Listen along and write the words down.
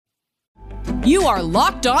You are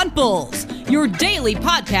Locked On Bulls, your daily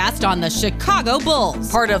podcast on the Chicago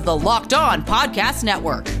Bulls, part of the Locked On Podcast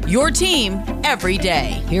Network, your team every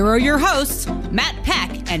day. Here are your hosts, Matt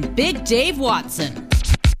Peck and Big Dave Watson.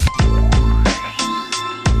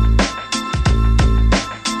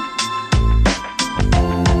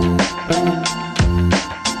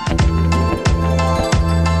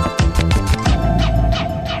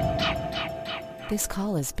 This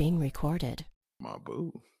call is being recorded. My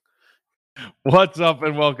boo. What's up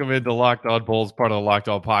and welcome into Locked On Bulls, part of the Locked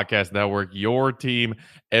On Podcast Network, your team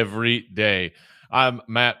every day. I'm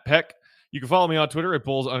Matt Peck. You can follow me on Twitter at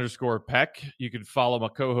Bulls_Peck. You can follow my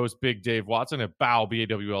co-host Big Dave Watson at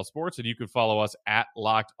BAWL Sports, and you can follow us at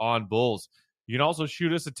Locked On Bulls. You can also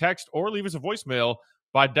shoot us a text or leave us a voicemail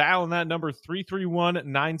by dialing that number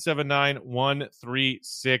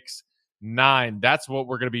 331-979-1369. That's what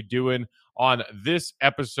we're going to be doing on this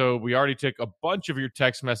episode. We already took a bunch of your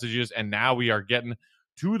text messages, and now we are getting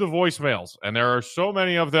to the voicemails. And there are so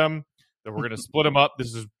many of them that we're going to split them up.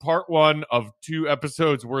 This is part one of 2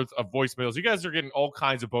 episodes worth of voicemails. You guys are getting all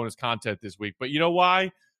kinds of bonus content this week. But you know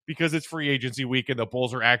why? Because it's free agency week, and the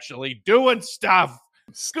Bulls are actually doing stuff.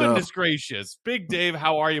 Goodness gracious. Big Dave,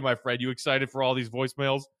 how are you, my friend? You excited for all these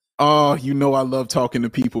voicemails? Oh, you know I love talking to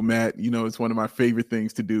people, Matt. You know, it's one of my favorite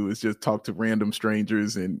things to do is just talk to random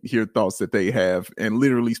strangers and hear thoughts that they have and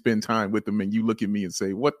literally spend time with them. And you look at me and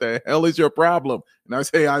say, what the hell is your problem? And I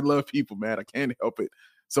say, I love people, man. I can't help it.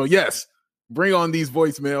 So, yes, bring on these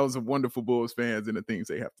voicemails of wonderful Bulls fans and the things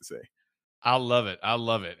they have to say. I love it. I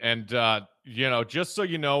love it. And, just so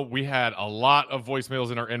you know, we had a lot of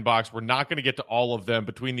voicemails in our inbox. We're not going to get to all of them.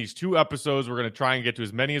 Between these 2 episodes, we're going to try and get to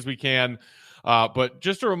as many as we can. But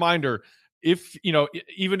just a reminder, if,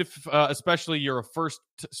 even if, especially you're a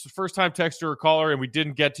first-time texter or caller and we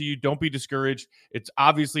didn't get to you, don't be discouraged. It's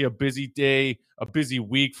obviously a busy day, a busy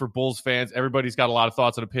week for Bulls fans. Everybody's got a lot of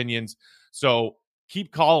thoughts and opinions. So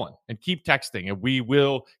keep calling and keep texting, and we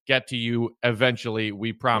will get to you eventually.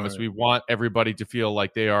 We promise. Right. We want everybody to feel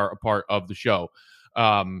like they are a part of the show.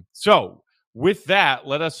 So with that,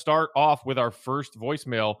 let us start off with our first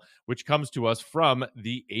voicemail, which comes to us from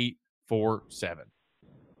the 847.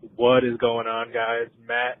 What is going on, guys?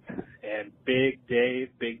 Matt and Big Dave.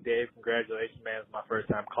 Big Dave, congratulations, man. It's my first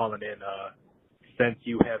time calling in since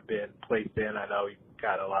you have been placed in. I know you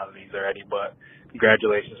got a lot of these already, but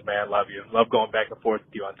congratulations, man. Love you. Love going back and forth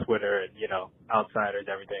with you on Twitter and, outsiders,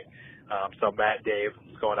 everything. So Matt, Dave,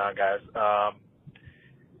 what's going on, guys?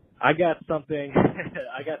 I got something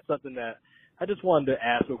that I just wanted to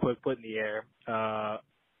ask real quick, put in the air.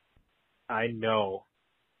 I know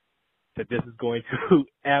that this is going to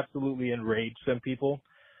absolutely enrage some people.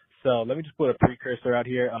 So let me just put a precursor out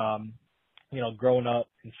here. Growing up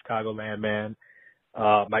in Chicagoland, man,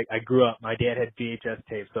 I grew up, my dad had VHS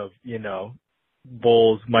tapes of,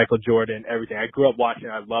 Bulls, Michael Jordan, everything. I grew up watching,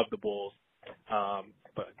 I loved the Bulls.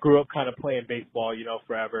 But grew up kind of playing baseball,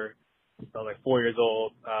 forever. So like 4 years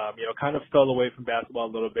old, kind of fell away from basketball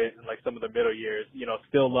a little bit in like some of the middle years,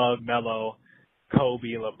 still loved Melo,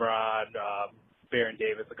 Kobe, LeBron, Baron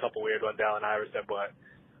Davis, a couple weird ones, Allen Iverson, but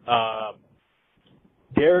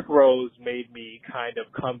Derrick Rose made me kind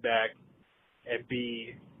of come back and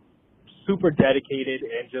be super dedicated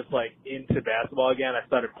and just like into basketball again. I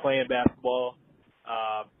started playing basketball.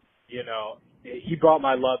 He brought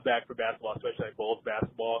my love back for basketball, especially like Bulls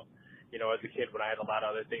basketball, as a kid when I had a lot of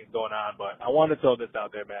other things going on. But I want to throw this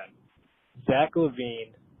out there, man. Zach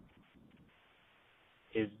LaVine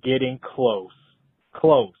is getting close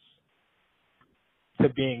to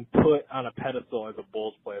being put on a pedestal as a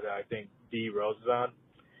Bulls player that I think D Rose is on.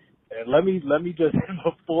 And let me just,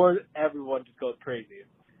 before everyone just goes crazy,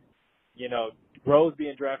 Rose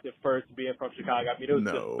being drafted first, being from Chicago, I mean, it was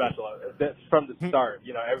just special. From the start,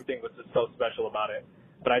 everything was just so special about it.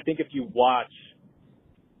 But I think if you watch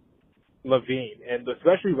LaVine, and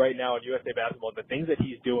especially right now in USA basketball, the things that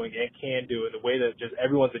he's doing and can do, and the way that just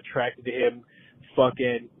everyone's attracted to him,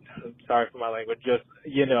 fucking, sorry for my language, just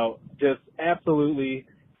absolutely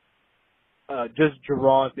just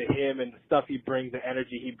drawn to him and the stuff he brings, the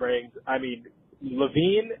energy he brings. I mean,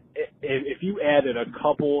 LaVine, if you added a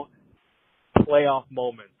couple playoff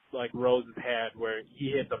moments like Rose has had where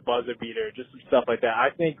he hits a buzzer beater, just some stuff like that, I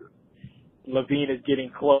think LaVine is getting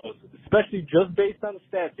close, especially just based on the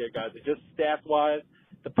stats here, guys. It's just stats-wise,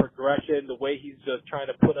 the progression, the way he's just trying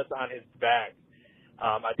to put us on his back.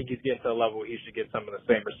 I think he's getting to a level where he should get some of the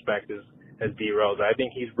same respect as D Rose. I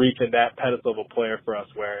think he's reaching that pedestal of a player for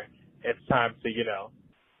us where it's time to,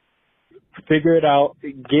 figure it out,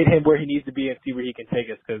 get him where he needs to be, and see where he can take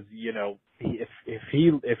us. Because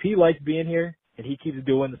if he likes being here and he keeps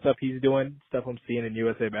doing the stuff he's doing, stuff I'm seeing in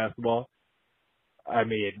USA basketball, I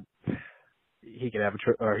mean, he could have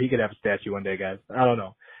he could have a statue one day, guys. I don't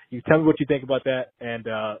know. You tell me what you think about that, and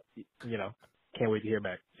can't wait to hear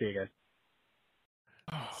back. See you guys.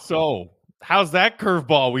 So, how's that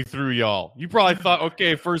curveball we threw y'all? You probably thought,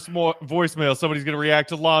 okay, first voicemail, somebody's going to react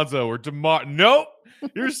to Lonzo or DeMar. Nope.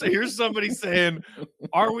 Here's somebody saying,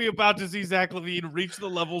 are we about to see Zach LaVine reach the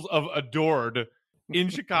levels of adored in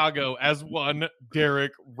Chicago as one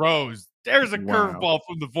Derrick Rose? There's a curveball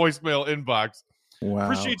from the voicemail inbox. Wow.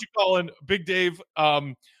 Appreciate you calling, Big Dave.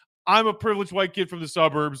 I'm a privileged white kid from the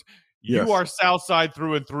suburbs. Yes. You are Southside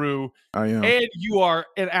through and through. I am. And you are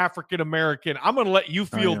an African American. I'm going to let you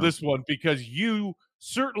feel this one because you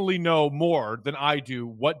certainly know more than I do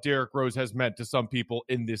what Derrick Rose has meant to some people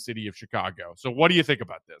in this city of Chicago. So what do you think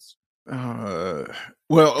about this?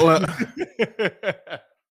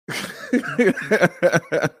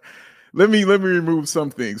 Let me remove some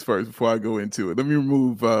things first before I go into it. Let me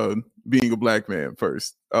remove being a black man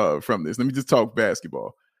first from this. Let me just talk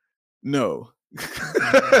basketball. No.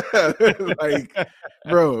 Like,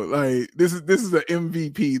 bro, like this is an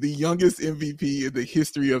MVP, the youngest MVP in the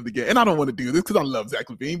history of the game. And I don't want to do this because I love Zach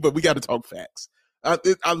LaVine, but we got to talk facts.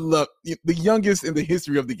 I love the youngest in the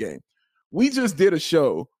history of the game. We just did a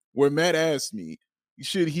show where Matt asked me,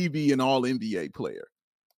 should he be an all NBA player?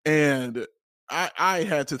 And I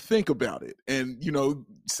had to think about it and,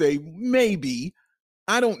 say maybe.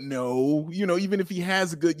 I don't know. Even if he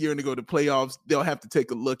has a good year and they go to playoffs, they'll have to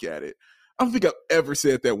take a look at it. I don't think I've ever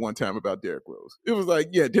said that one time about Derrick Rose. It was like,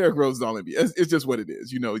 yeah, Derrick Rose is all NBA. It's just what it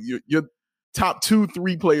is. You're top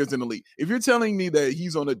 2-3 players in the league. If you're telling me that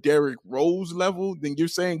he's on a Derrick Rose level, then you're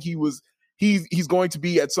saying he's going to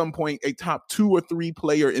be at some point a top 2 or 3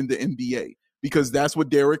 player in the NBA because that's what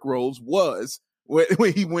Derrick Rose was when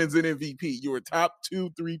he wins an MVP. You're a top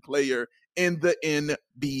 2-3 player in the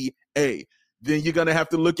NBA. Then you're going to have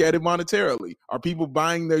to look at it monetarily. Are people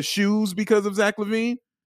buying their shoes because of Zach LaVine?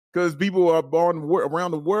 Because people are born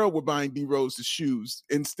around the world were buying D Rose's shoes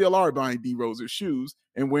and still are buying D Rose's shoes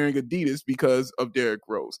and wearing Adidas because of Derrick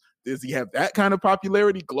Rose. Does he have that kind of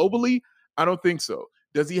popularity globally? I don't think so.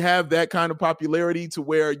 Does he have that kind of popularity to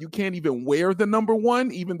where you can't even wear the number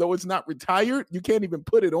 1, even though it's not retired? You can't even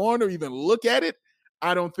put it on or even look at it?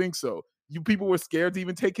 I don't think so. You people were scared to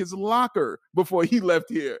even take his locker before he left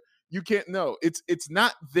here. You can't know. It's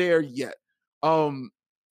not there yet.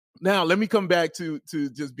 Now, let me come back to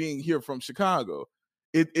just being here from Chicago.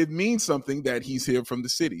 It means something that he's here from the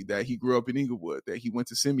city, that he grew up in Inglewood, that he went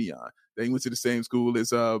to Simeon, that he went to the same school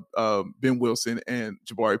as Ben Wilson and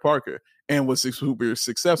Jabari Parker and was super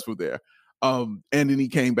successful there. And then he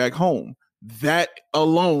came back home. That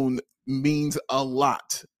alone means a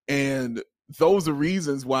lot. And those are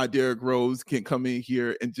reasons why Derrick Rose can come in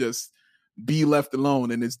here and just be left alone,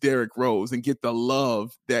 and it's Derrick Rose, and get the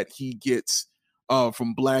love that he gets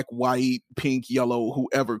from black, white, pink, yellow,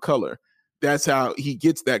 whoever color. That's how he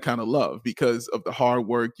gets that kind of love because of the hard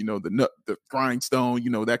work, the grindstone,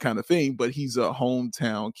 that kind of thing. But he's a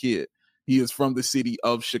hometown kid. He is from the city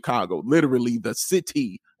of Chicago, literally the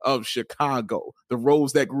city of Chicago, the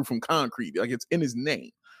rose that grew from concrete. Like, it's in his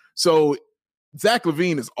name. So Zach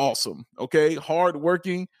LaVine is awesome. Okay.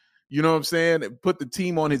 Hardworking, you know what I'm saying? Put the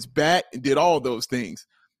team on his back and did all those things.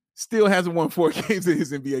 Still hasn't won 4 games in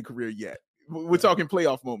his NBA career yet. We're talking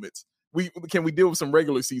playoff moments. Can we deal with some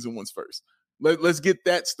regular season ones first? Let's get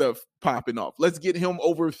that stuff popping off. Let's get him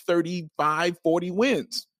over 35, 40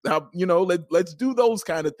 wins. Now, let's do those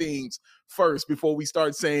kind of things first before we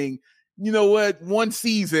start saying, you know what, one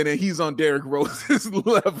season and he's on Derrick Rose's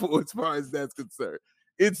level as far as that's concerned.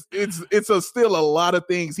 It's still a lot of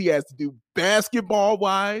things he has to do basketball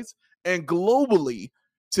wise and globally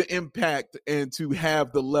to impact and to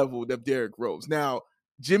have the level of Derrick Rose. Now,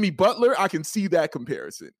 Jimmy Butler, I can see that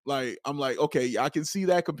comparison. Like, I'm like, okay, I can see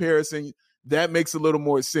that comparison. That makes a little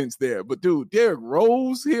more sense there. But dude, Derrick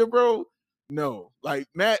Rose here, bro. No, like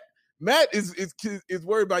Matt is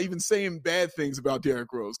worried about even saying bad things about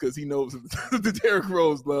Derrick Rose because he knows the Derrick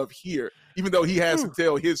Rose love here, even though he has to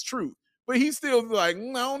tell his truth. But he's still like, I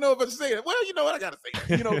don't know if I should say that. Well, you know what? I got to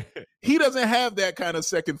say that. He doesn't have that kind of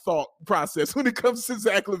second thought process when it comes to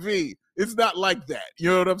Zach LaVine. It's not like that. You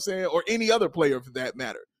know what I'm saying? Or any other player for that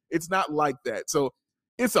matter. It's not like that. So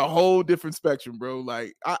it's a whole different spectrum, bro.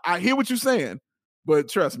 Like, I hear what you're saying, but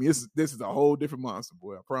trust me, this is a whole different monster,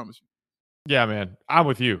 boy. I promise you. Yeah, man. I'm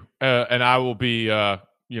with you. And I will be,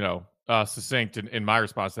 succinct in my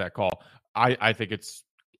response to that call. I think it's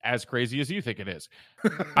as crazy as you think it is.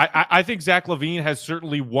 I think Zach LaVine has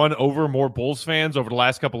certainly won over more Bulls fans over the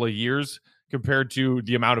last couple of years compared to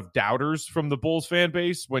the amount of doubters from the Bulls fan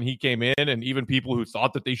base when he came in, and even people who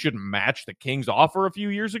thought that they shouldn't match the Kings offer a few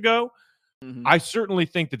years ago. I certainly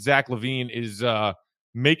think that Zach LaVine is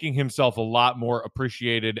making himself a lot more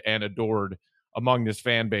appreciated and adored among this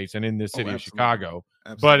fan base and in this city of Chicago.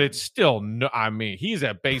 Absolutely. But it's still, he's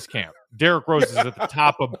at base camp. Derrick Rose is at the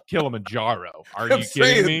top of Kilimanjaro. Are you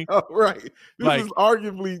kidding me? Right. This is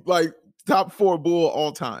arguably like top 4 Bull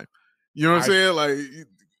all time. You know what I'm saying? Like,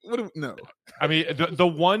 no. I mean, the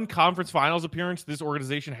one conference finals appearance this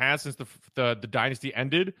organization has since the dynasty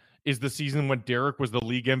ended is the season when Derrick was the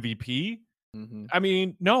league MVP. I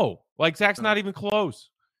mean, no, like Zach's not even close.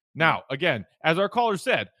 Now, again, as our caller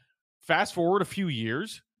said, fast forward a few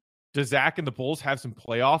years, does Zach and the Bulls have some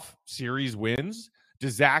playoff series wins?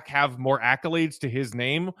 Does Zach have more accolades to his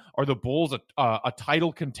name? Are the Bulls a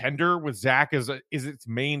title contender with Zach as its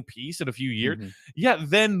main piece in a few years? Yeah,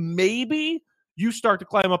 then maybe you start to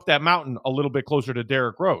climb up that mountain a little bit closer to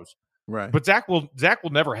Derrick Rose. Right. But Zach will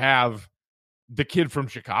never have the kid from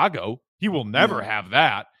Chicago. He will never have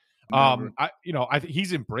that. I think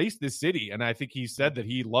he's embraced this city, and I think he said that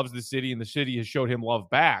he loves the city, and the city has showed him love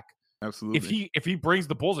back. Absolutely. If he brings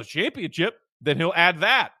the Bulls a championship, then he'll add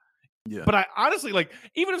that. Yeah. But I honestly, like,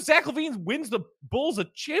 even if Zach LaVine wins the Bulls a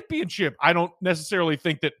championship, I don't necessarily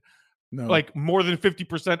think that like more than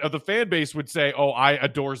 50% of the fan base would say, "Oh, I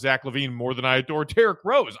adore Zach LaVine more than I adore Derrick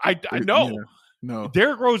Rose." I know. Yeah. No,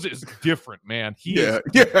 Derrick Rose is different, man. He is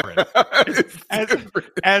different.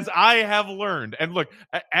 As I have learned. And look,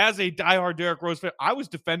 as a diehard Derrick Rose fan, I was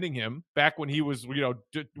defending him back when he was,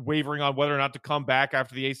 wavering on whether or not to come back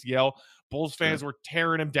after the ACL. Bulls fans were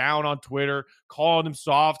tearing him down on Twitter, calling him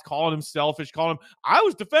soft, calling him selfish, I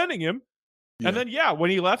was defending him. Yeah. And then, when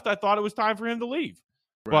he left, I thought it was time for him to leave.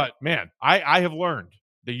 Right. But, man, I have learned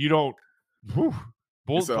that you don't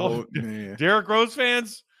Derrick Rose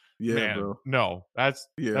fans, bro. No, that's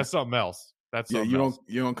something else. That's something else.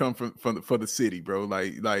 You don't come for the city, bro.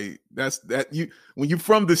 Like that's that you when you're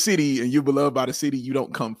from the city and you're beloved by the city, you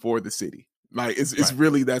don't come for the city. Like it's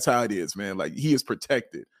really that's how it is, man. Like he is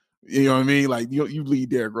protected. You know what I mean? Like you leave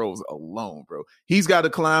Derrick Rose alone, bro. He's got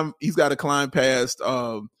to climb past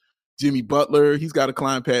Jimmy Butler. He's got to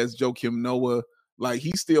climb past Joakim Noah. Like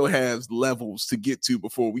he still has levels to get to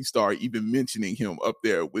before we start even mentioning him up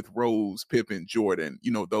there with Rose, Pippen, Jordan,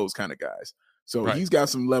 those kind of guys. So he's got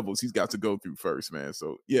some levels he's got to go through first, man.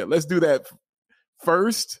 So let's do that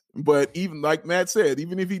first. But even like Matt said,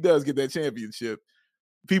 even if he does get that championship,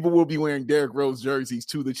 people will be wearing Derrick Rose jerseys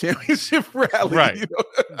to the championship rally. Right.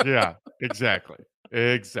 Yeah, exactly.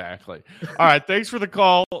 Exactly. All right. Thanks for the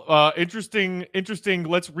call. Interesting.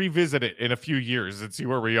 Let's revisit it in a few years and see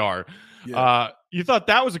where we are. Yeah. You thought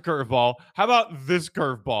that was a curveball. How about this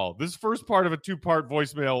curveball? This first part of a 2-part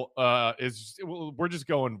voicemail we're just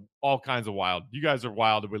going all kinds of wild. You guys are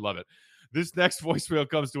wild and we love it. This next voicemail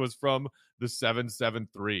comes to us from the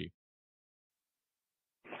 773.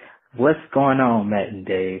 What's going on, Matt and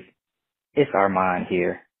Dave? It's Armand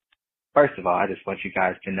here. First of all, I just want you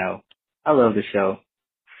guys to know I love the show.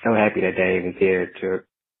 So happy that Dave is here to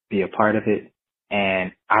be a part of it.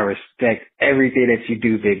 And I respect everything that you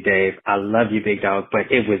do, Big Dave. I love you, Big Dog.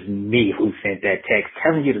 But it was me who sent that text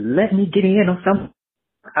telling you to let me get in on some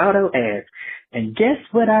auto ads. And guess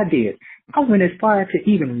what I did? I went as far to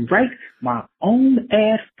even write my own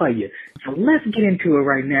ad for you. So let's get into it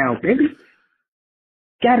right now, baby.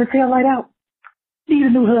 Got a tail light out? Need a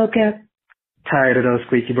new hubcap? Tired of those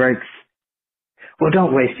squeaky brakes? Well,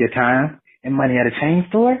 don't waste your time and money at a chain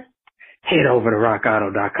store. Head over to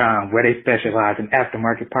rockauto.com where they specialize in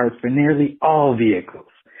aftermarket parts for nearly all vehicles.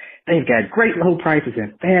 They've got great low prices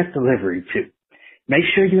and fast delivery too. Make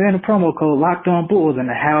sure you enter promo code LOCKEDONBULLS in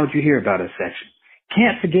the How'd You Hear About Us section.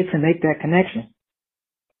 Can't forget to make that connection.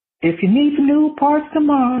 If you need some new parts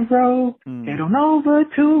tomorrow, head on over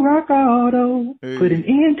to Rock Auto. Hey. Put an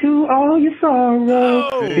end to all your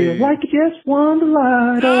sorrow. Hey. Feel like you just won the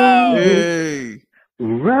lotto. Hey.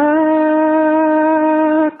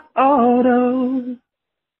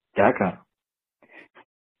 RockAuto.com.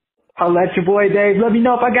 Holla at your boy, Dave. Let me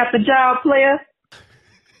know if I got the job, player.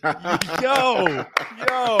 Yo.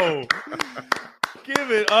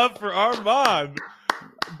 Give it up for Armand.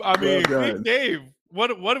 I mean, Big Dave. What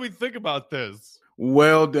do we think about this?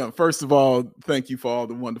 Well done. First of all, thank you for all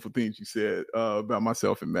the wonderful things you said about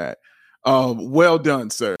myself and Matt. Well done,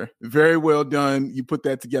 sir. Very well done. You put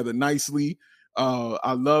that together nicely.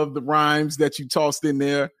 I love the rhymes that you tossed in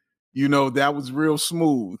there. That was real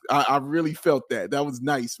smooth. I really felt that. That was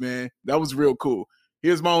nice, man. That was real cool.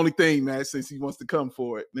 Here's my only thing, Matt, since he wants to come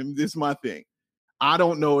for it. This is my thing. I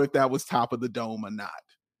don't know if that was top of the dome or not.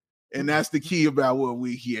 And that's the key about what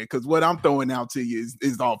we hear, because what I'm throwing out to you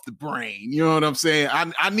is off the brain. You know what I'm saying?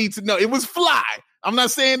 I need to know. It was fly. I'm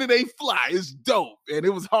not saying it ain't fly. It's dope, and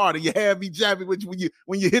it was hard. And you had me jabbing when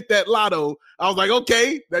you hit that lotto. I was like,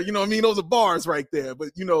 okay, that you know what I mean. Those are bars right there. But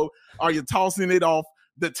you know, are you tossing it off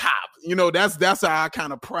the top? You know, that's how I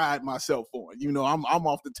kind of pride myself on. You know, I'm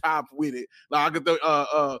off the top with it. Like I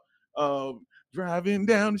got the driving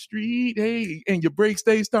down the street, hey, and your brakes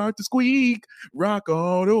they start to squeak. Rock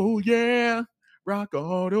auto, yeah. Rock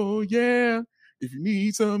auto, yeah. If you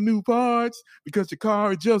need some new parts because your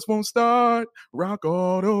car just won't start, Rock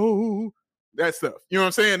Auto. That stuff. You know what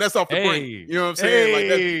I'm saying? That's off the brain. You know what I'm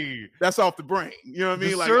saying? Like that's off the brain. You know what I mean?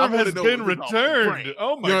 The like serve I has been returned.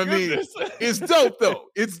 Oh my goodness. I mean? It's dope though.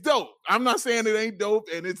 It's dope. I'm not saying it ain't dope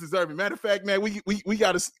and it's deserving. Matter of fact, man, we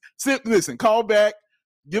gotta listen, call back,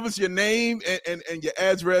 give us your name and your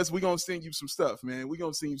address. We're gonna send you some stuff, man. We're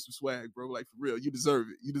gonna send you some swag, bro. Like for real. You deserve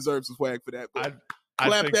it. You deserve some swag for that.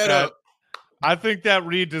 Clap that up. I think that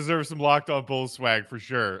Reed deserves some Locked On Bulls swag for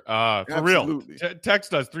sure. For Absolutely. real.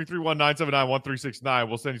 Text us 331-979-1369.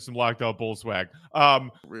 We'll send you some Locked On Bulls swag.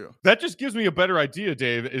 Real. That just gives me a better idea,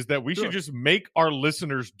 Dave, is that we should just make our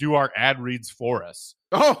listeners do our ad reads for us.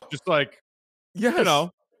 Oh, just like, yes. You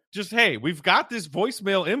know, just, hey, we've got this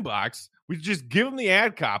voicemail inbox. We just give them the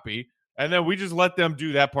ad copy, and then we just let them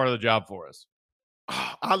do that part of the job for us.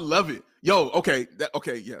 Oh, I love it. Yo, okay.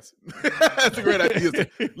 Yes. That's a great idea.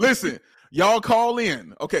 Listen. Y'all call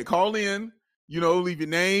in. Okay, call in. You know, leave your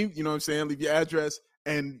name. You know what I'm saying? Leave your address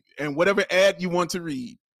and whatever ad you want to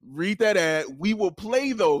read. Read that ad. We will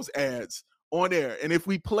play those ads on air. And if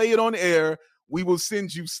we play it on air, we will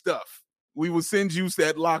send you stuff. We will send you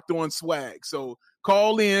that Locked On swag. So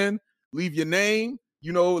call in, leave your name,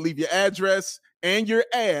 you know, leave your address and your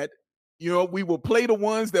ad. You know, we will play the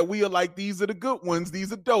ones that we are like, these are the good ones.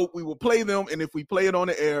 These are dope. We will play them. And if we play it on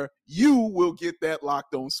the air, you will get that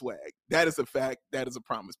Locked On swag. That is a fact. That is a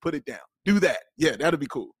promise. Put it down. Do that. Yeah, that'll be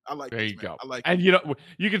cool. I like there this, you man. go. I like and it. You know,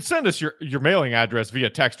 you can send us your mailing address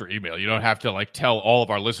via text or email. You don't have to like tell all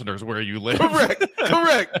of our listeners where you live.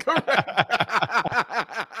 Correct.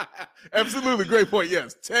 Absolutely. Great point.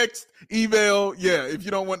 Yes. Text, email. Yeah. If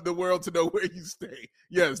you don't want the world to know where you stay.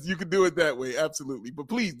 Yes, you can do it that way. Absolutely. But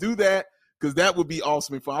please do that because that would be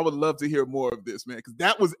awesome and fun. I would love to hear more of this, man, because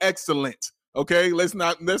that was excellent. Okay. Let's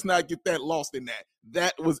not get that lost in that.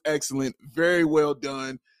 That was excellent. Very well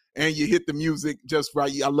done. And you hit the music just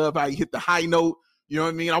right. I love how you hit the high note. You know what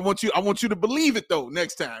I mean? I want you to believe it though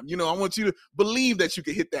next time. You know, I want you to believe that you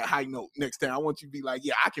can hit that high note next time. I want you to be like,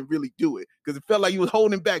 yeah, I can really do it. Because it felt like you was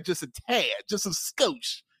holding back just a tad, just a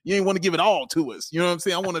skosh. You ain't want to give it all to us. You know what I'm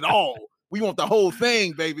saying? I want it all. We want the whole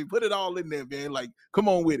thing, baby. Put it all in there, man. Like, come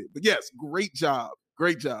on with it. But yes, great job.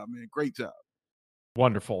 Great job, man. Great job.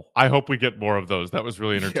 Wonderful. I hope we get more of those. That was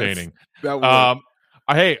really entertaining. Yes, that was.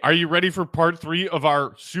 Hey, are you ready for part 3 of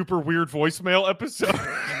our super weird voicemail episode?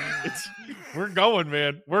 We're going,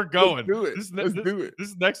 man. We're going. Let's do it.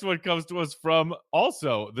 This next one comes to us from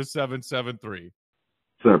also the 773.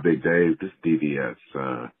 What's up, Big Dave? This is DVS.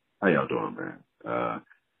 How y'all doing, man?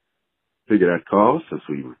 Figured I'd call since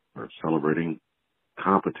we are celebrating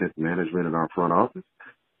competent management in our front office.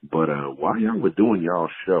 But while y'all were doing y'all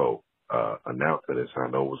show, announcing this, I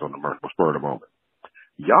know it was on the spur of the moment,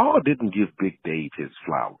 y'all didn't give Big Dave his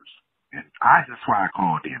flowers. And that's why I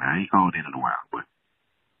called in. I ain't called in a while. But,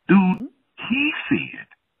 dude, he said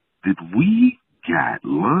that we got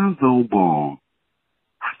Lonzo Ball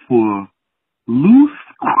for loose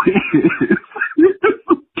squares.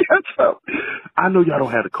 Catch up. I know y'all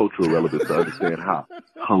don't have the cultural relevance to understand how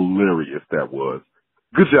hilarious that was.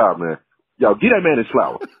 Good job, man. Y'all, get that man his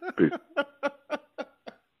flowers. Peace.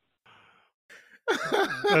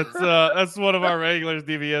 That's one of our regulars,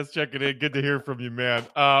 DVS, checking in. Good to hear from you, man.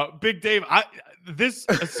 Big Dave, this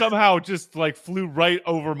somehow just like flew right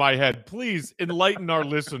over my head. Please enlighten our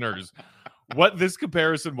listeners what this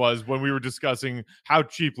comparison was when we were discussing how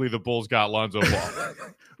cheaply the Bulls got Lonzo Ball.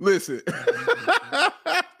 Listen,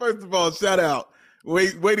 first of all, shout out.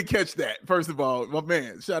 Way to catch that. First of all, my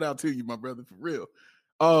man, shout out to you, my brother, for real.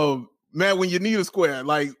 Man, when you need a square,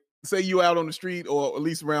 like say you out on the street or at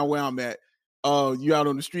least around where I'm at, you out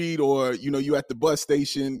on the street or, you know, you at the bus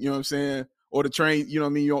station, you know what I'm saying? Or the train, you know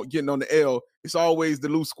what I mean? You're getting on the L. It's always the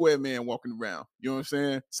loose square man walking around. You know what I'm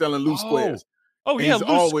saying? Selling loose squares. Oh, And yeah, he's loose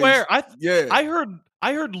always- square. yeah.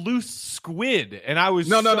 I heard loose squid, and I was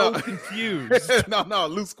No. confused. no,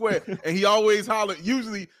 loose square. And he always holler.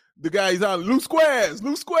 Usually the guy he's hollering, loose squares.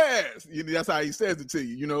 You know, that's how he says it to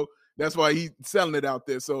you, you know. That's why he's selling it out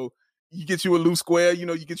there. So you get you a loose square, you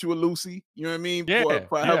know, you get you a Lucy, you know what I mean?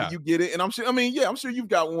 For however you get it. And I'm sure you've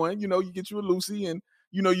got one, you know, you get you a Lucy and,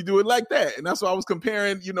 you know, you do it like that. And that's why I was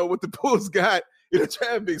comparing, you know, what the Bulls got in the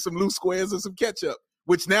traffic, some loose squares and some ketchup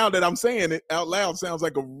which now that I'm saying it out loud sounds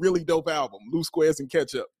like a really dope album. Loose Squares and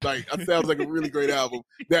Ketchup. Like, that sounds like a really great album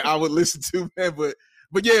that I would listen to, man.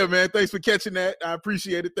 But yeah, man, thanks for catching that. I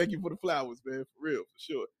appreciate it. Thank you for the flowers, man. For real, for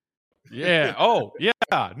sure. Yeah. Oh, yeah.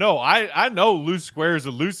 No, I know loose squares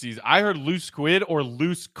and loosies. I heard loose squid or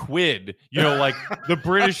loose quid, like the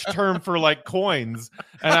British term for like coins.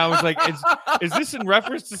 And I was like, is this in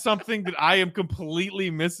reference to something that I am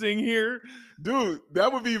completely missing here? Dude,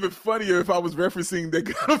 that would be even funnier if I was referencing they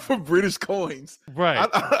got them for British coins. Right.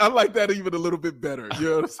 I like that even a like a little bit better. You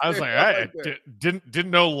know what I'm saying? I was like,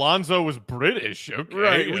 didn't know Lonzo was British. Okay.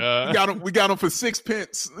 Right. We got him for 6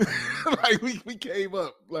 pence. Like we came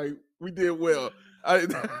up. Like we did well. I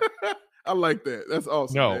like that. That's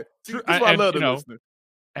awesome. No. Man. See, that's why I love the listener.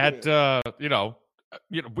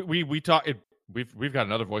 We talk. We've got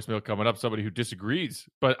another voicemail coming up. Somebody who disagrees,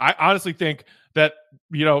 but I honestly think that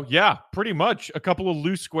pretty much a couple of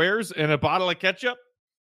loose squares and a bottle of ketchup.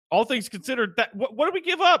 All things considered, that what do we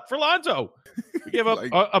give up for Lonzo? We give up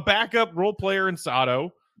a backup role player in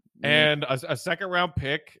Sato and a second round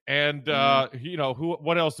pick, and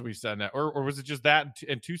what else did we send that, or was it just that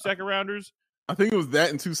and 2 second rounders? I think it was that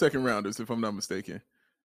and 2 second rounders, if I'm not mistaken.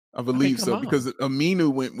 I believe so because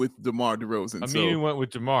Aminu went with DeMar DeRozan. Aminu went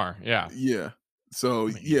with DeMar. Yeah. Yeah. So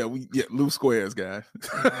loose squares, guys.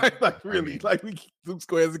 Loose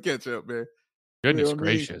squares and ketchup, man. Goodness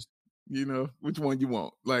gracious. Which one you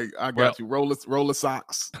want? Like, I got you. Roller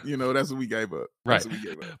socks. That's what we gave up. Right.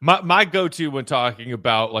 My go-to when talking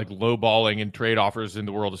about like lowballing and trade offers in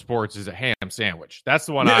the world of sports is a ham sandwich. That's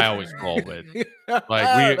the one I always roll with. That's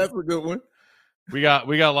a good one. We got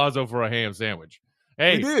Lonzo for a ham sandwich.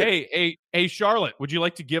 Hey, Charlotte, would you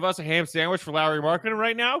like to give us a ham sandwich for Lowry Markkinen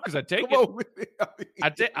right now? Because I'd take it.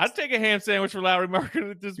 I'd take a ham sandwich for Lowry Markkinen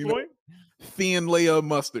at this point. Thin layer of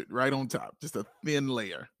mustard right on top. Just a thin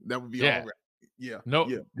layer. That would be all right. Yeah.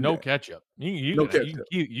 No ketchup. You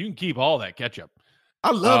can keep all that ketchup. I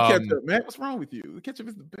love ketchup, man. What's wrong with you? The ketchup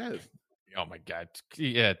is the best. Oh my God.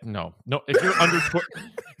 Yeah, no. If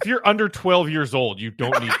you're under 12 years old, you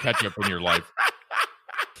don't need ketchup in your life.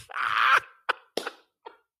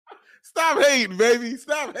 Stop hating, baby.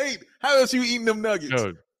 Stop hating. How else you eating them nuggets?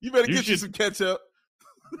 Dude, you better get you some ketchup.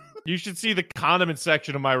 You should see the condiment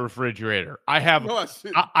section of my refrigerator. I have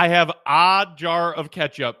a jar of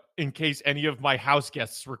ketchup in case any of my house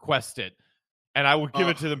guests request it, and I will give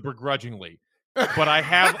it to them begrudgingly. But I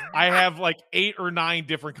have like 8 or 9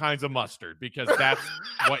 different kinds of mustard because that's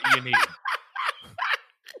what you need.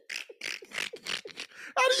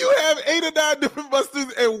 How do you have 8 or 9 different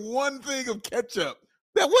mustards and one thing of ketchup?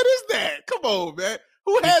 What is that? Come on, man.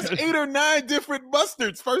 Who has 8 or 9 different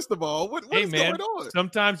mustards, first of all? What is going on?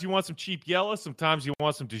 Sometimes you want some cheap yellow. Sometimes you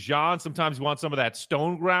want some Dijon. Sometimes you want some of that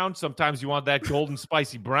stone ground. Sometimes you want that golden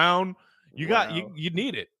spicy brown. You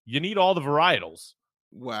need it. You need all the varietals.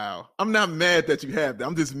 Wow. I'm not mad that you have that.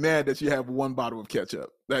 I'm just mad that you have one bottle of ketchup.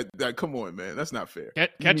 That come on, man. That's not fair.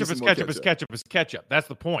 Ketchup is ketchup. That's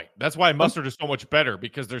the point. That's why mustard is so much better,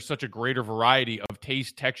 because there's such a greater variety of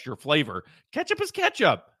taste, texture, flavor. Ketchup is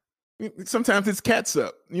ketchup. Sometimes it's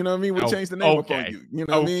catsup. You know what I mean? We'll change the name up on you. You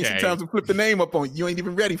know what I mean? Sometimes we flip the name up on you. You ain't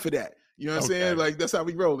even ready for that. You know what I'm saying? Like, that's how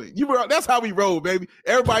we roll it. That's how we roll, baby.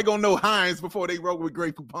 Everybody gonna know Heinz before they roll with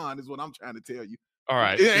Grey Poupon is what I'm trying to tell you. All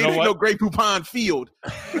right. It ain't no Grey Poupon field.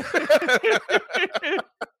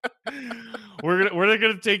 We're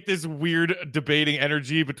gonna take this weird debating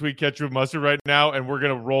energy between ketchup and mustard right now, and we're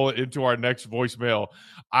gonna roll it into our next voicemail.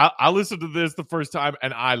 I listened to this the first time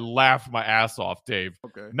and I laughed my ass off, Dave.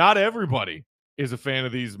 Okay. Not everybody is a fan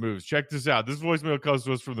of these moves. Check this out. This voicemail comes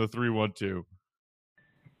to us from the 312.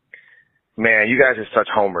 Man, you guys are such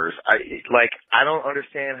homers. I don't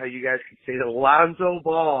understand how you guys can say that Lonzo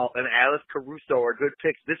Ball and Alex Caruso are good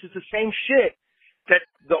picks. This is the same shit that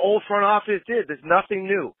the old front office did. There's nothing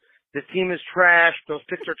new. This team is trash. Those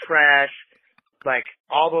picks are trash. Like,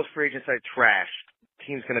 all those free agents are trash.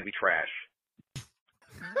 Team's going to be trash.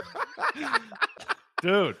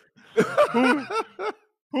 Dude,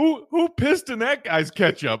 who pissed in that guy's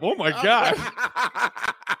ketchup? Oh my God.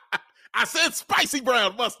 I said spicy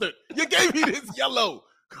brown mustard. You gave me this yellow.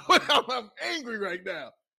 I'm angry right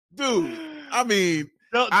now. Dude, I mean.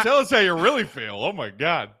 Tell us how you really feel. Oh my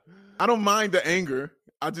God. I don't mind the anger.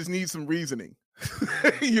 I just need some reasoning.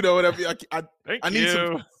 You know what I mean?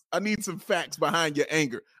 I need some facts behind your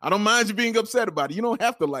anger. I don't mind you being upset about it. You don't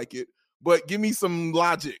have to like it, but give me some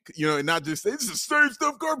logic, and not just say, this is the same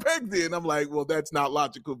stuff going back then. I'm like, well, that's not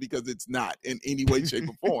logical, because it's not in any way, shape,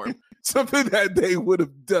 or form something that they would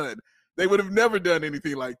have done. They would have never done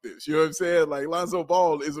anything like this. You know what I'm saying? Like, Lonzo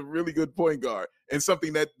Ball is a really good point guard and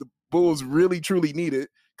something that the Bulls really, truly needed,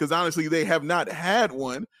 because honestly, they have not had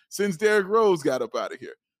one since Derrick Rose got up out of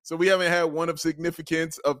here. So we haven't had one of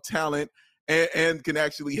significance, of talent, and can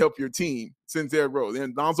actually help your team since Derrick Rose.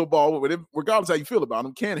 And Lonzo Ball, regardless how you feel about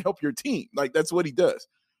him, can help your team. Like, that's what he does.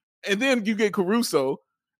 And then you get Caruso,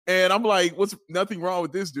 and I'm like, what's nothing wrong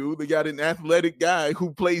with this dude? They got an athletic guy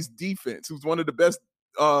who plays defense, who's one of the best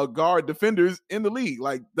guard defenders in the league.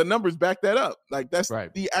 Like, the numbers back that up. Like, that's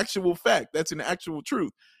right. The actual fact. That's an actual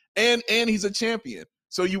truth. And he's a champion.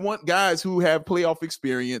 So you want guys who have playoff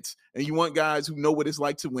experience, and you want guys who know what it's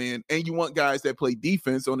like to win, and you want guys that play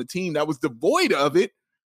defense on a team that was devoid of it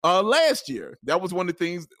last year. That was one of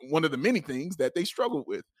the many things that they struggled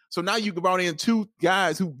with. So now you brought in two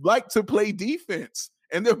guys who like to play defense,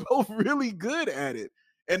 and they're both really good at it.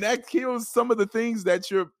 And that kills some of the things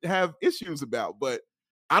that you have issues about. But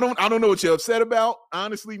I don't know what you're upset about,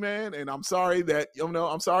 honestly, man. And I'm sorry that,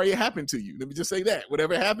 I'm sorry it happened to you. Let me just say that.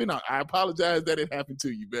 Whatever happened, I apologize that it happened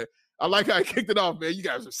to you, man. I like how I kicked it off, man. You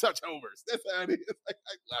guys are such homers. That's how it is. I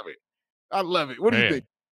love it. I love it. What do you think?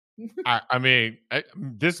 I mean,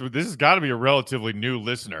 this has got to be a relatively new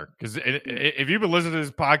listener, because if you've been listening to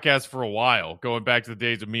this podcast for a while, going back to the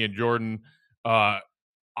days of me and Jordan,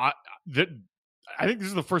 I think this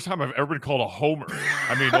is the first time I've ever been called a homer.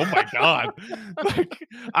 I mean, oh my God. Like,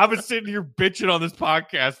 I've been sitting here bitching on this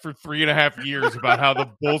podcast for 3.5 years about how the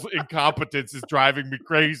Bulls' incompetence is driving me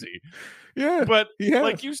crazy. Yeah. But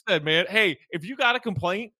like you said, man, hey, if you got a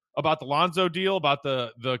complaint about the Lonzo deal, about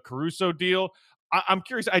the Caruso deal, I'm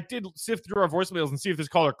curious. I did sift through our voicemails and see if this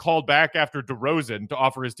caller called back after DeRozan to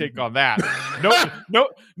offer his take on that.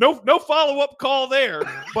 No follow-up call there,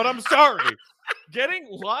 but I'm sorry. Getting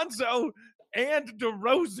Lonzo and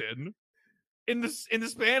DeRozan in the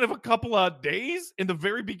span of a couple of days in the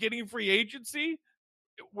very beginning of free agency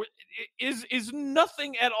is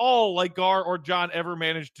nothing at all like Gar or John ever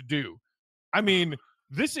managed to do. I mean,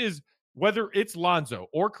 this is, whether it's Lonzo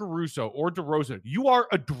or Caruso or DeRozan, you are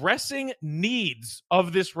addressing needs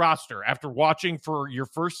of this roster after watching for your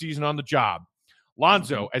first season on the job.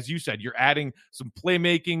 Lonzo, as you said, you're adding some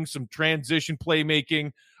playmaking, some transition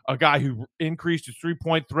playmaking, a guy who increased his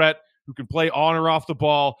three-point threat, who can play on or off the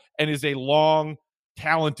ball, and is a long,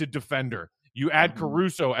 talented defender. You add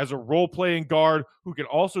Caruso as a role-playing guard who can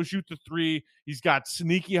also shoot the three. He's got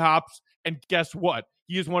sneaky hops, and guess what?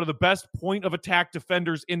 He is one of the best point-of-attack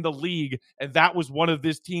defenders in the league, and that was one of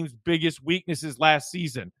this team's biggest weaknesses last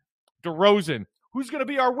season. DeRozan, who's going to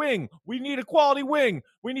be our wing? We need a quality wing.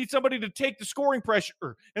 We need somebody to take the scoring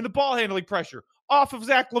pressure and the ball-handling pressure off of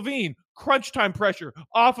Zach LaVine, crunch time pressure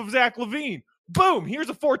off of Zach LaVine. Boom, here's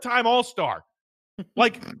a 4-time All-Star.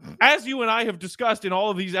 Like, as you and I have discussed in all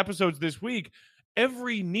of these episodes this week,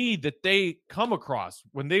 every need that they come across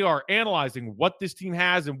when they are analyzing what this team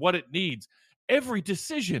has and what it needs, every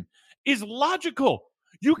decision is logical.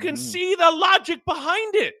 You can see the logic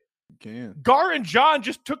behind it. You can. Gar and John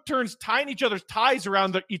just took turns tying each other's ties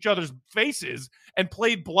around each other's faces and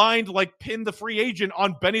played blind like Pin the Free Agent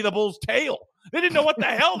on Benny the Bull's tail. They didn't know what the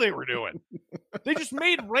hell they were doing. They just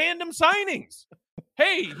made random signings.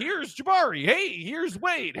 Hey, here's Jabari. Hey, here's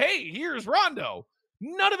Wade. Hey, here's Rondo.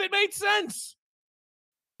 None of it made sense.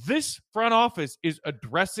 This front office is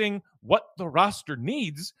addressing what the roster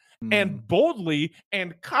needs and boldly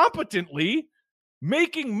and competently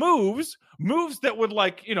making moves that would,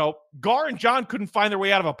 like, Gar and John couldn't find their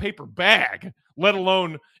way out of a paper bag, let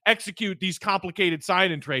alone execute these complicated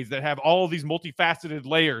sign and trades that have all of these multifaceted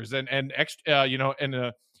layers and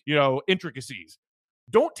intricacies.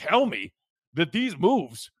 Don't tell me that these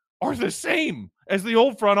moves are the same as the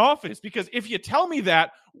old front office, because if you tell me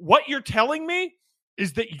that, what you're telling me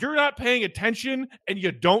is that you're not paying attention and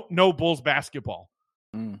you don't know Bulls basketball.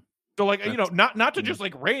 So, like, not to just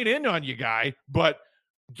like rain in on you, guy, but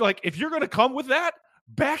like, if you're going to come with that,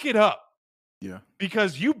 back it up. Yeah.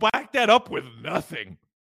 Because you back that up with nothing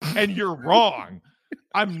and you're wrong.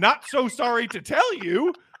 I'm not so sorry to tell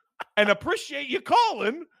you and appreciate you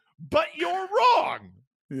calling, but you're wrong.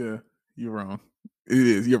 Yeah, you're wrong. It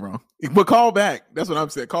is. You're wrong. But call back. That's what I'm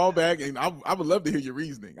saying. Call back. And I would love to hear your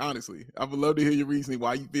reasoning, honestly. I would love to hear your reasoning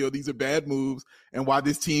why you feel these are bad moves and why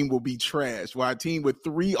this team will be trash. Why a team with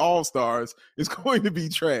 3 All-Stars is going to be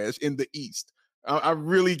trash in the East. I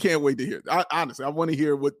really can't wait to hear it. Honestly, I want to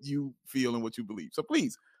hear what you feel and what you believe. So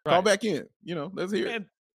please call back in. Let's hear it.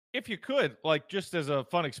 If you could, like, just as a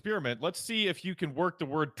fun experiment, let's see if you can work the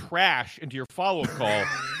word trash into your follow-up call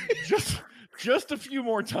just a few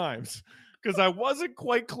more times, because I wasn't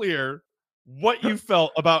quite clear what you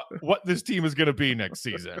felt about what this team is going to be next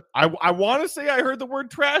season. I want to say I heard the word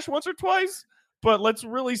trash once or twice, but let's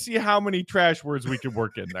really see how many trash words we can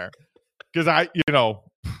work in there. Because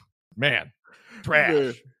man,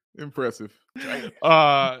 trash. Impressive.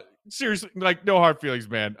 Seriously, like no hard feelings,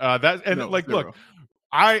 man. Look,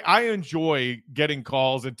 I enjoy getting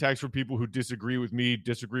calls and texts from people who disagree with me,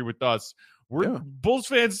 disagree with us. We're Bulls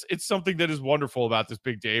fans. It's something that is wonderful about this,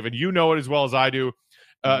 Big Dave, and you know it as well as I do.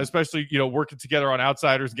 Especially, working together on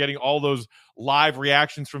Outsiders, getting all those live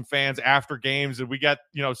reactions from fans after games, and we get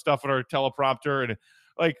stuff on our teleprompter, and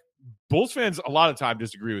like Bulls fans a lot of time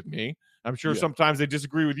disagree with me. I'm sure sometimes they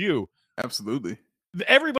disagree with you. Absolutely.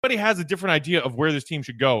 Everybody has a different idea of where this team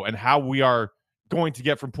should go and how we are going to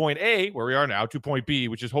get from point A, where we are now, to point B,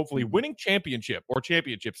 which is hopefully winning championship or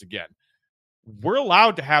championships again. We're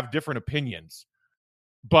allowed to have different opinions,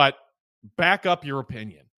 but back up your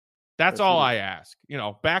opinion. That's all I ask.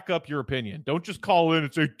 Back up your opinion. Don't just call in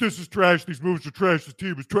and say, this is trash, these moves are trash, this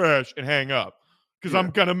team is trash, and hang up. Because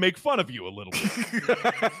I'm going to make fun of you a little bit.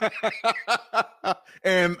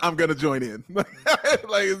 And I'm going to join in.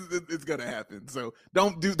 It's going to happen. So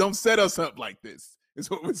don't set us up like this, is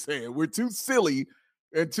what we're saying. We're too silly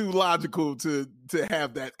and too logical to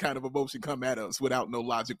have that kind of emotion come at us without no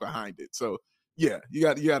logic behind it. So, yeah, you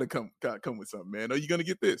got to come with something, man. Are you going to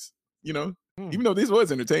get this? Even though this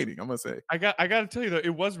was entertaining, I must say. I got to tell you, though,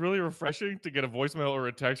 it was really refreshing to get a voicemail or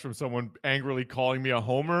a text from someone angrily calling me a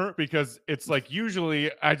homer, because it's like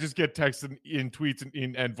usually I just get texts in tweets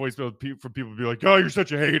and voicemails from people be like, oh, you're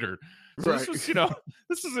such a hater. So right.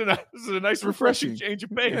 This is a nice refreshing change of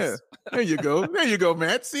pace. Yeah. There you go,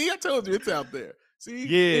 Matt. See, I told you it's out there. See,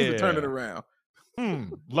 things are turning around.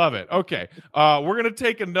 Love it. Okay. We're going to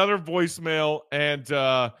take another voicemail,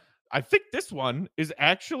 and I think this one is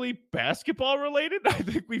actually basketball related. I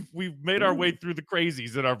think we've made our way through the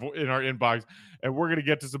crazies in our inbox, and we're going to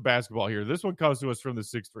get to some basketball here. This one comes to us from the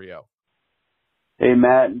 630. Hey,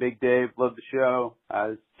 Matt and Big Dave. Love the show.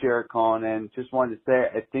 This is Jared calling in. Just wanted to say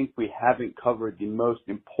I think we haven't covered the most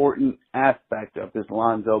important aspect of this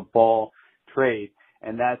Lonzo Ball trade,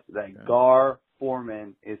 and that's that Gar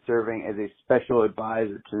Foreman is serving as a special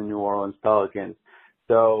advisor to the New Orleans Pelicans.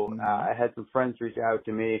 So I had some friends reach out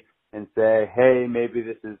to me and say, hey, maybe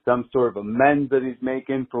this is some sort of amends that he's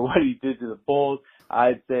making for what he did to the Bulls.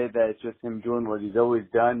 I'd say that it's just him doing what he's always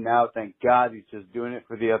done. Now, thank God, he's just doing it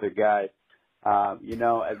for the other guys. As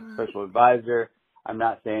a special advisor, I'm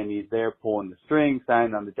not saying he's there pulling the strings,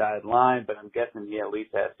 signing on the dotted line, but I'm guessing he at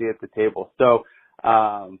least has to at the table. So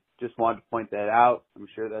just wanted to point that out. I'm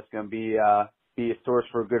sure that's going to be a source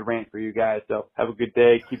for a good rant for you guys. So have a good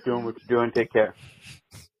day. Keep doing what you're doing. Take care.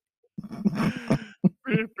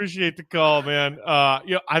 Appreciate the call, man.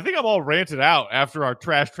 I think I'm all ranted out after our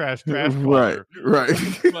trash. Right.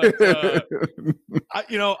 But,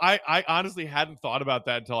 I honestly hadn't thought about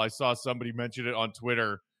that until I saw somebody mention it on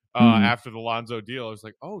Twitter after the Lonzo deal. I was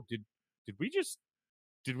like, oh, did we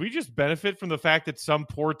just benefit from the fact that some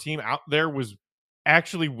poor team out there was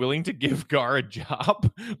actually willing to give Gar a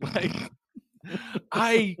job? Like,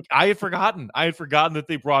 I had forgotten that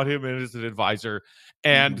they brought him in as an advisor,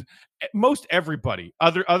 and most everybody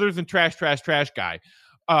other than trash guy,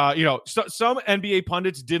 some NBA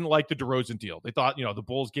pundits didn't like the DeRozan deal. They thought, the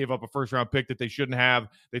Bulls gave up a first round pick that they shouldn't have.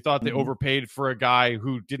 They thought they overpaid for a guy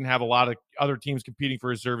who didn't have a lot of other teams competing for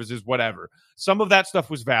his services, whatever. Some of that stuff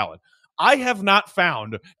was valid. I have not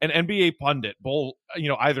found an NBA pundit,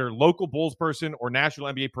 either local Bulls person or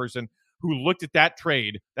national NBA person, who looked at that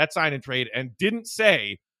sign and trade, and didn't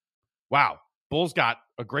say, wow, Bulls got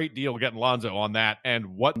a great deal getting Lonzo on that,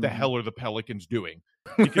 and what the hell are the Pelicans doing?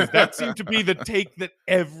 Because that seemed to be the take that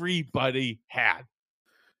everybody had.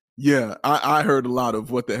 Yeah, I heard a lot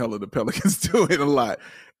of what the hell are the Pelicans doing a lot.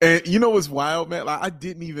 And you know what's wild, man? Like, I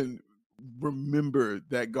didn't even remember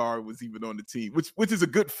that Gar was even on the team, which is a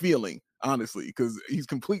good feeling, honestly, because he's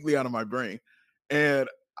completely out of my brain. And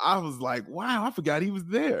I was like, wow, I forgot he was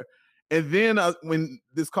there. And then when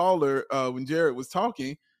this caller, when Jared was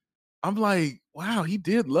talking, I'm like, wow, he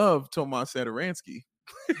did love Tomas Satoransky.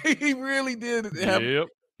 He really did.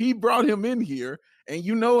 He brought him in here, and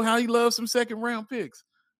you know how he loves some second round picks.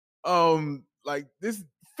 Like, this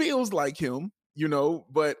feels like him,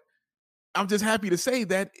 but I'm just happy to say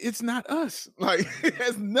that it's not us. Like, it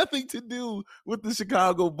has nothing to do with the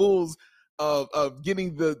Chicago Bulls of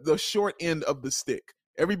getting the short end of the stick.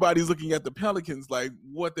 Everybody's looking at the Pelicans like,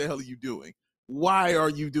 what the hell are you doing? Why are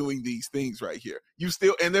you doing these things right here?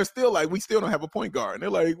 They're still like, we still don't have a point guard. And they're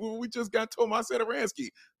like, well, we just got Tomas Satoransky.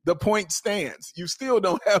 The point stands. You still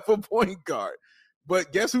don't have a point guard.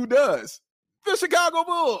 But guess who does? The Chicago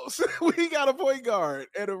Bulls. We got a point guard,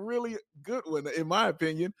 and a really good one, in my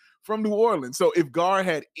opinion, from New Orleans. So if Gar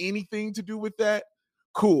had anything to do with that,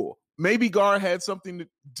 cool. maybe Gar had something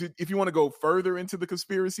to if you want to go further into the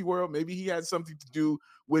conspiracy world, maybe he had something to do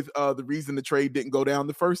with the reason the trade didn't go down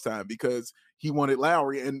the first time, because he wanted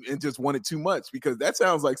Lowry and just wanted too much, because that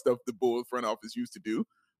sounds like stuff the Bulls front office used to do.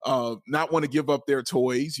 Not want to give up their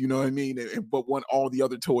toys, you know what I mean, but want all the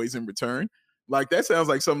other toys in return. Like that sounds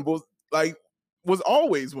like something Bulls like was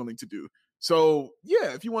always willing to do. So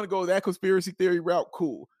yeah, if you want to go that conspiracy theory route,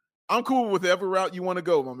 cool. I'm cool with whatever route you want to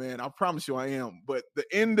go, my man. I promise you I am. But the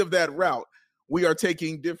end of that route, we are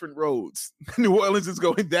taking different roads. New Orleans is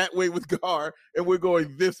going that way with Gar, and we're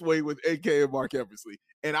going this way with AK and Mark Eversley.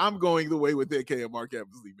 And I'm going the way with AK and Mark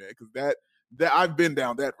Eversley, man, because that I've been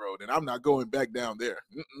down that road, and I'm not going back down there.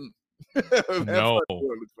 No.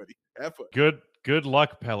 Have fun. Good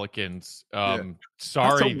luck, Pelicans.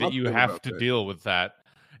 Sorry that you have to deal with that.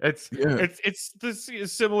 It's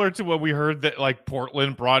similar to what we heard that like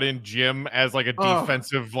Portland brought in Jim as like a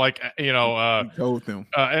defensive told him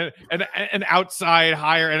an outside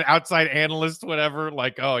hire, an outside analyst, whatever.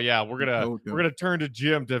 Like, oh yeah, we're gonna turn to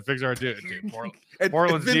Jim to fix our dude.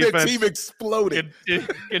 Portland's defense, their team exploded.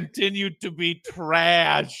 Continued to be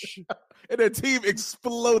trash. And their team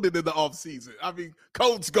exploded in the offseason. I mean,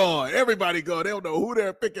 coach gone, everybody gone. They don't know who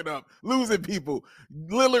they're picking up, losing people.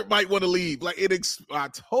 Lillard might want to leave. Like I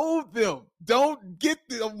told them, don't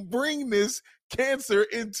bring this cancer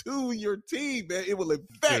into your team, man. It will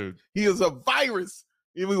infect. Dude. He is a virus.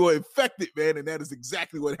 It will infect it, man. And that is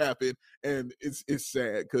exactly what happened. And it's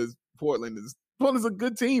sad because Portland's a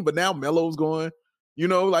good team, but now Melo's going. You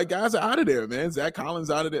know, like guys are out of there, man. Zach Collins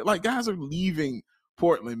out of there. Like guys are leaving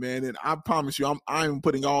Portland, man, and I promise you, I'm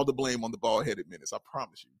putting all the blame on the bald-headed menace. I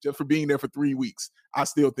promise you, just for being there for 3 weeks, I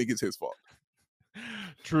still think it's his fault.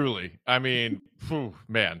 Truly, I mean,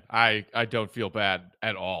 man, I don't feel bad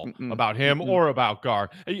at all about him or about Gar.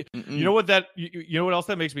 You know what you know what else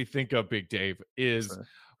that makes me think of, Big Dave, is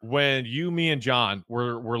when you, me, and John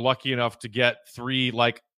were lucky enough to get 3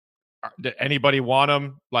 like. Did anybody want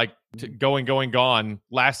them? Like going, gone,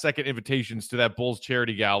 last second invitations to that Bulls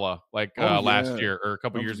charity gala, like last year or a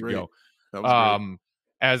couple years ago,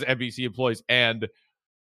 as NBC employees.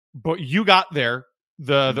 But you got there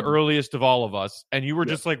the earliest of all of us, and you were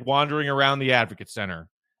just like wandering around the Advocate Center,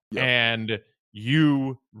 and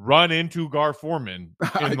you run into Gar Forman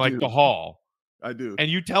in the hall. I do. And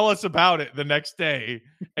you tell us about it the next day,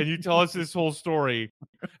 and you tell us this whole story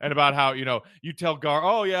and about how, you tell Gar,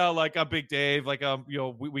 oh yeah, like I'm Big Dave, like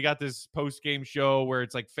we got this post-game show where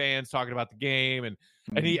it's like fans talking about the game, and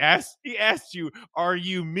he asked you, are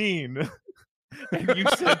you mean? And you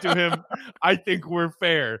said to him, I think we're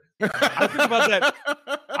fair.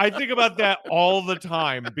 I think about that all the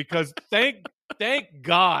time, because thank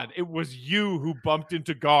God it was you who bumped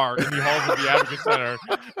into Gar in the halls of the Advocate Center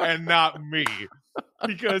and not me,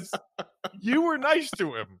 because you were nice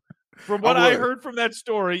to him. From what I heard from that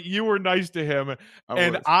story, you were nice to him,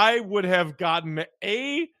 I would have gotten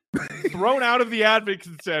A, thrown out of the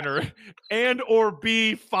Advocate Center, and or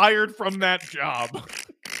B, fired from that job.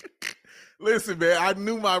 Listen, man, I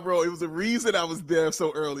knew my role. It was the reason I was there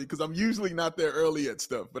so early, because I'm usually not there early at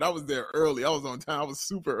stuff, but I was there early. I was on time. I was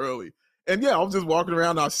super early. And yeah, I was just walking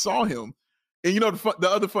around and I saw him. And the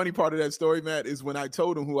other funny part of that story, Matt, is when I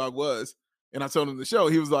told him who I was and I told him the show,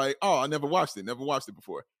 he was like, oh, I never watched it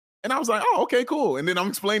before. And I was like, oh, okay, cool. And then I'm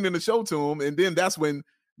explaining the show to him. And then that's when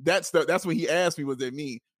he asked me, was that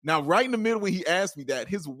me? Now, right in the middle when he asked me that,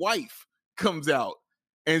 his wife comes out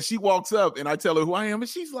and she walks up and I tell her who I am. And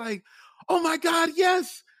she's like, oh my God,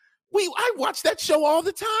 yes. I watch that show all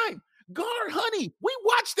the time. Gar, honey, we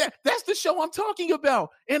watch that. That's the show I'm talking about.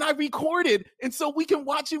 And I recorded, and so we can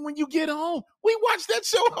watch it when you get home. We watch that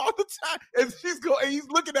show all the time. And he's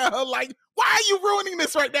looking at her like, why are you ruining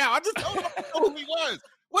this right now? I just told him who he was.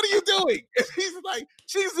 What are you doing? And he's like,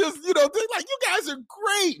 she's just, they're like, you guys are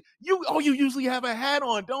great. You usually have a hat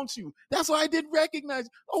on, don't you? That's why I didn't recognize.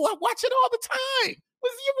 Oh, I watch it all the time.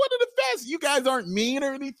 You're one of the best. You guys aren't mean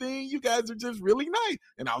or anything. You guys are just really nice.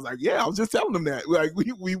 And I was like, yeah, I was just telling them that. Like,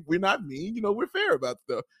 we're not mean. We're fair about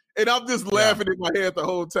stuff. And I'm just laughing in my head the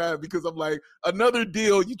whole time, because I'm like, another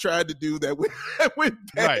deal you tried to do that went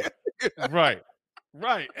bad.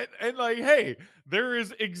 Right. And like, hey, there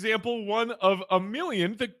is example 1 of a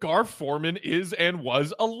million that Gar Forman is and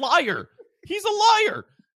was a liar. He's a liar.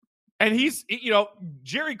 And he's,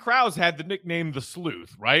 Jerry Krause had the nickname the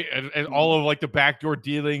Sleuth, right? And all of like the backdoor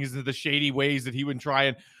dealings and the shady ways that he would try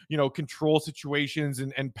and, control situations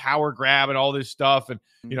and power grab and all this stuff and,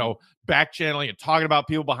 back channeling and talking about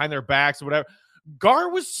people behind their backs or whatever. Gar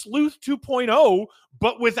was Sleuth 2.0,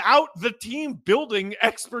 but without the team building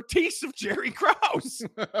expertise of Jerry Krause.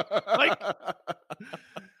 Like,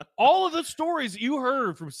 all of the stories you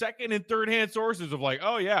heard from second and third hand sources of like,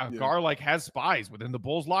 oh yeah, Gar like has spies within the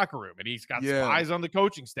Bulls locker room, and he's got spies on the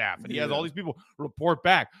coaching staff, and he has all these people report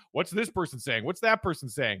back. What's this person saying? What's that person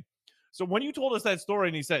saying? So when you told us that story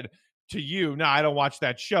and he said to you, "No, I don't watch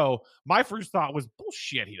that show," my first thought was,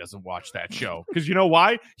 bullshit, he doesn't watch that show. Because you know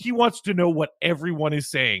why? He wants to know what everyone is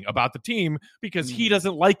saying about the team because he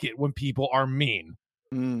doesn't like it when people are mean.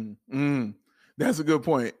 That's a good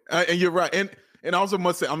point. And you're right. And I also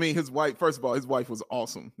must say, I mean, his wife, first of all, his wife was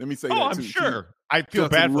awesome. Let me say that too. I'm sure. I feel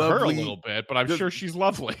bad for her a little bit, but I'm sure she's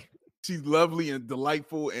lovely. She's lovely and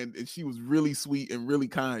delightful, and she was really sweet and really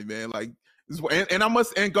kind, man. Like,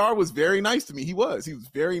 and Gar was very nice to me. He was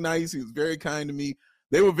very nice. He was very kind to me.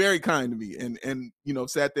 They were very kind to me, and you know,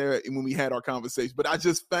 sat there when we had our conversation. But I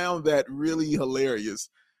just found that really hilarious.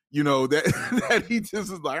 You know, that he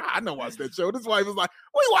just is like, I don't watch that show. His wife is like,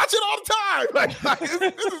 we watch it all the time. Like this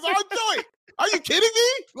is our joint. Are you kidding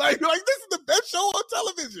me? Like this is the best show on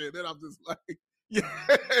television. And I'm just like, yeah.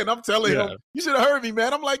 And I'm telling him, you should have heard me,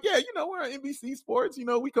 man. I'm like, yeah, you know, we're on NBC Sports. You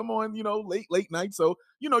know, we come on, you know, late night. So,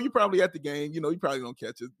 you know, you're probably at the game. You know, you probably don't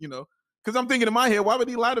catch it, you know. Because I'm thinking in my head, why would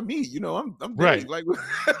he lie to me? You know, I'm right. Like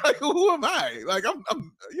who am I? Like I'm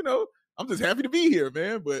you know, I'm just happy to be here,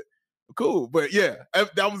 man. But cool. But yeah,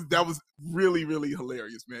 that was really, really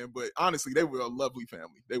hilarious, man. But honestly, they were a lovely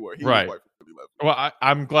family. They were. He and his wife were really lovely. Well,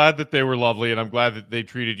 I'm glad that they were lovely, and I'm glad that they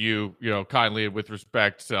treated you, you know, kindly and with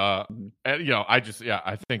respect. And you know, I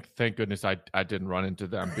think, thank goodness I didn't run into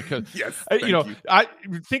them because, you know, I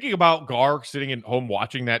thinking about Gar sitting at home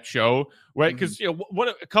watching that show, right? Because you know,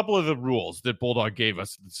 what a couple of the rules that Bulldog gave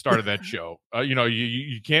us at the start of that show. You know,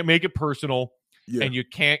 you can't make it personal. Yeah. And you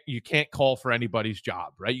can't call for anybody's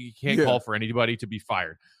job, right? You can't call for anybody to be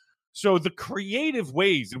fired. So the creative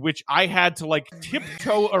ways in which I had to like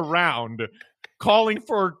tiptoe around calling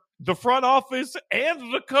for the front office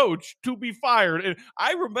and the coach to be fired. And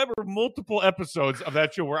I remember multiple episodes of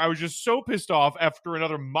that show where I was just so pissed off after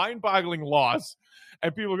another mind-boggling loss.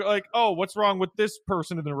 And people were like, oh, what's wrong with this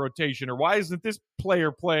person in the rotation? Or why isn't this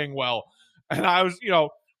player playing well? And I was, you know,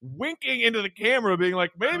 winking into the camera being like,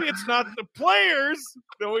 maybe it's not the players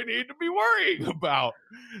that we need to be worrying about,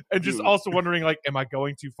 and just also wondering, like, am I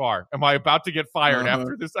going too far? Am I about to get fired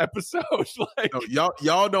after this episode? Like, no,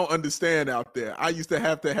 y'all don't understand out there. I used to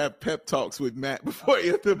have pep talks with Matt before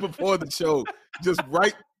the show, just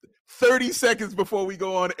right 30 seconds before we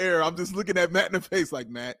go on air. I'm just looking at Matt in the face like,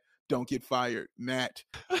 Matt, don't get fired. Matt,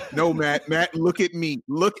 no, Matt, look at me,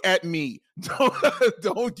 don't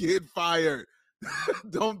get fired.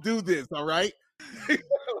 Don't do this, all right? Like,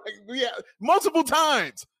 multiple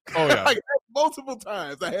times. Oh yeah, like, multiple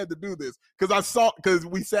times I had to do this because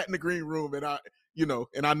we sat in the green room and I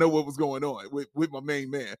know what was going on with my main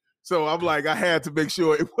man. So I'm like, I had to make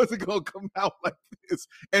sure it wasn't gonna come out like this.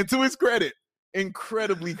 And to his credit,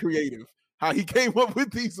 incredibly creative. How he came up with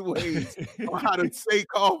these ways on how to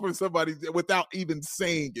call for somebody without even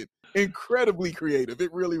saying it. Incredibly creative.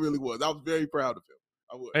 It really, really was. I was very proud of him.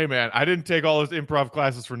 Hey man, I didn't take all those improv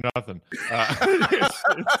classes for nothing.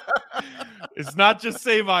 It's not just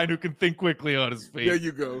Savine who can think quickly on his feet. There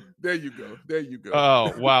you go.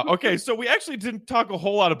 Oh wow. Okay, so we actually didn't talk a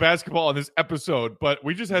whole lot of basketball on this episode, but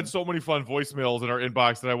we just had so many fun voicemails in our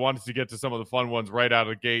inbox that I wanted to get to some of the fun ones right out of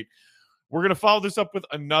the gate. We're going to follow this up with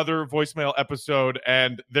another voicemail episode,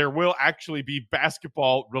 and there will actually be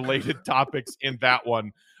basketball-related topics in that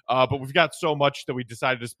one. But we've got so much that we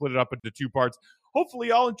decided to split it up into two parts. Hopefully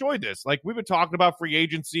y'all enjoyed this. Like, we've been talking about free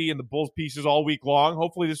agency and the Bulls pieces all week long.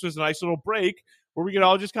 Hopefully this was a nice little break where we could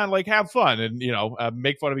all just kind of like have fun and, you know,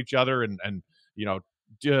 make fun of each other and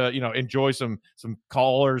enjoy some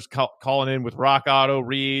callers calling in with rock auto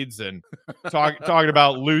reads and talking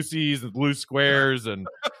about Lucy's and blue squares. And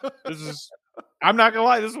this is, I'm not gonna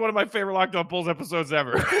lie, this is one of my favorite Locked On Bulls episodes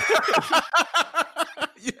ever.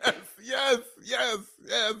 Yes.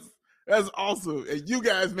 That's awesome. And you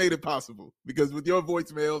guys made it possible because with your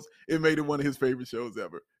voicemails, it made it one of his favorite shows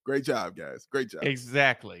ever. Great job, guys. Great job.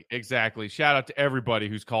 Exactly. Shout out to everybody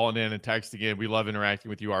who's calling in and texting in. We love interacting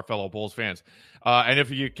with you, our fellow Bulls fans. And if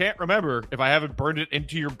you can't remember, if I haven't burned it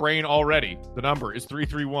into your brain already, the number is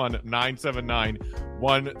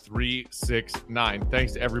 331-979-1369.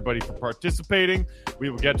 Thanks to everybody for participating. We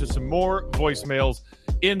will get to some more voicemails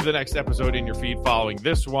in the next episode in your feed following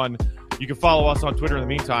this one. You can follow us on Twitter in the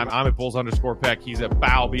meantime. I'm at Bulls_Peck. He's at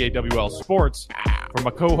BAWL, BAWL Sports. For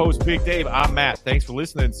my co-host, Big Dave, I'm Matt. Thanks for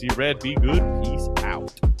listening. See Red, be good. Peace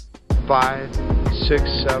out. 5, 6,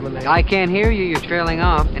 7, 8. I can't hear you. You're trailing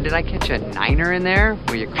off. And did I catch a niner in there?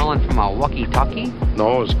 Were you calling from a walkie-talkie?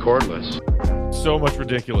 No, it was cordless. So much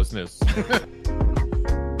ridiculousness.